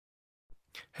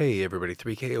Hey everybody,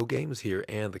 3KO Games here,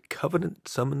 and the Covenant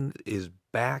Summon is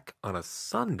back on a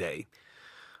Sunday,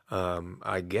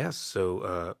 I guess.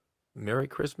 So, Merry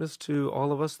Christmas to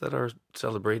all of us that are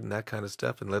celebrating that kind of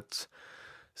stuff, and let's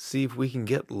see if we can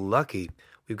get lucky.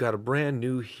 We've got a brand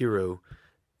new hero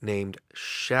named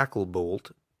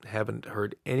Shacklebolt. Haven't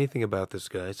heard anything about this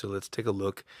guy, so let's take a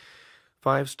look.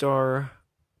 5-star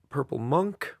Purple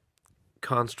Monk,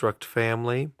 Construct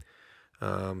Family.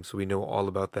 So we know all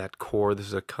about that core. This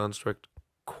is a construct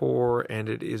core, and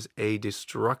it is a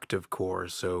destructive core.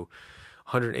 So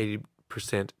 180%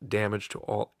 damage to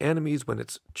all enemies when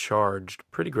it's charged.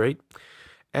 Pretty great.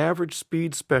 Average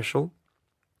speed special,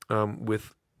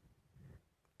 with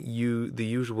the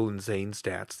usual insane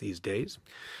stats these days.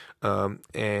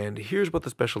 And here's what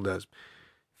the special does.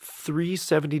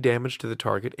 370 damage to the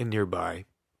target and nearby.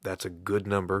 That's a good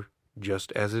number,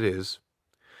 just as it is.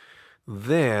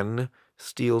 Then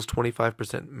steals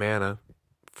 25% mana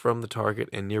from the target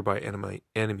and nearby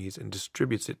enemies and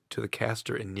distributes it to the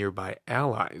caster and nearby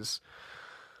allies.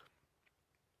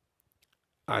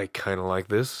 I kind of like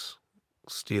this.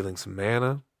 Stealing some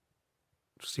mana.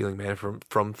 Stealing mana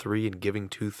from 3 and giving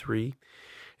to 3.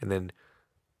 And then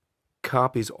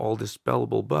copies all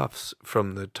dispellable buffs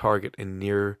from the target and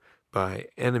nearby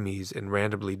enemies and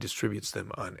randomly distributes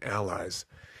them on allies.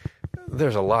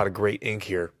 There's a lot of great ink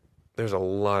here. There's a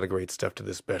lot of great stuff to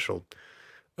this special.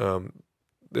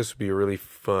 This would be a really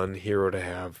fun hero to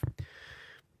have.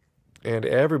 And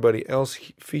everybody else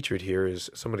featured here is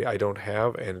somebody I don't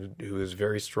have and who is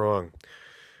very strong.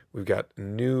 We've got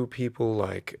new people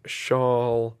like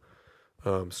Shawl,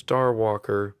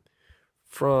 Starwalker,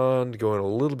 Frond, going a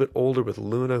little bit older with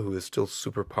Luna, who is still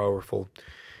super powerful,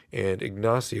 and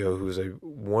Ignacio, who is a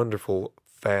wonderful,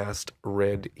 fast,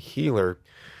 red healer.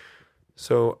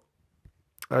 So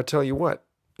I'll tell you what,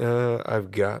 I've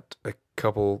got a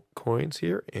couple coins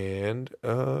here and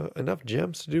enough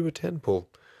gems to do a 10 pull.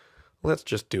 Let's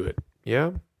just do it,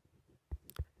 yeah?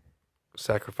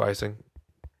 Sacrificing.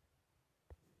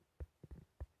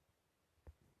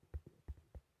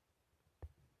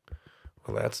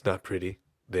 Well, that's not pretty.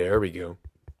 There we go.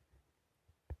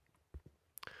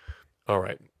 All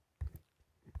right.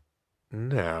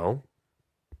 Now,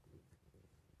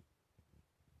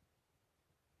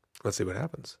 let's see what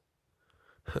happens.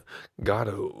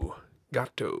 Gato.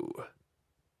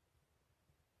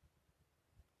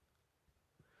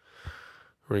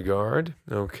 Regard.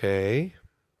 Okay.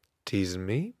 Teasing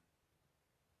me.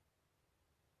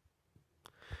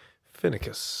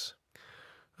 Finicus.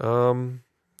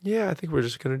 Yeah, I think we're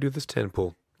just going to do this 10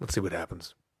 pull. Let's see what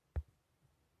happens.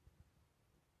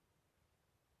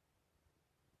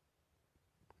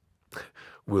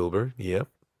 Wilbur, yep.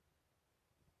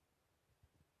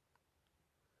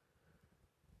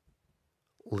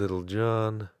 Little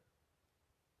John.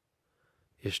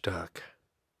 Ishtak.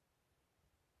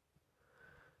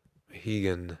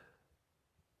 Hegan.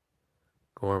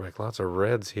 Gormak. Lots of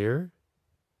reds here.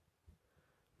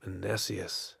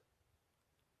 Menesius.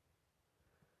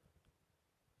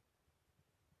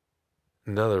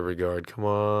 Another regard. Come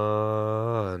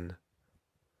on.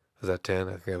 Was that 10?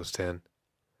 I think that was 10.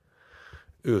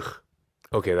 Ugh.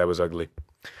 Okay, that was ugly.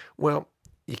 Well,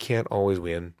 you can't always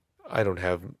win. I don't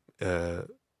have...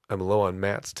 I'm low on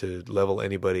mats to level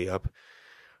anybody up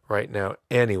right now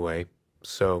anyway.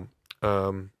 So,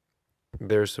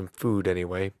 there's some food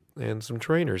anyway, and some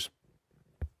trainers.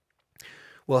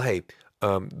 Well, hey,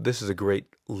 this is a great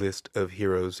list of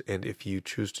heroes, and if you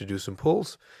choose to do some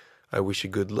pulls, I wish you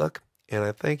good luck, and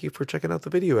I thank you for checking out the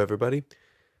video, everybody.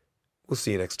 We'll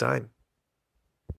see you next time.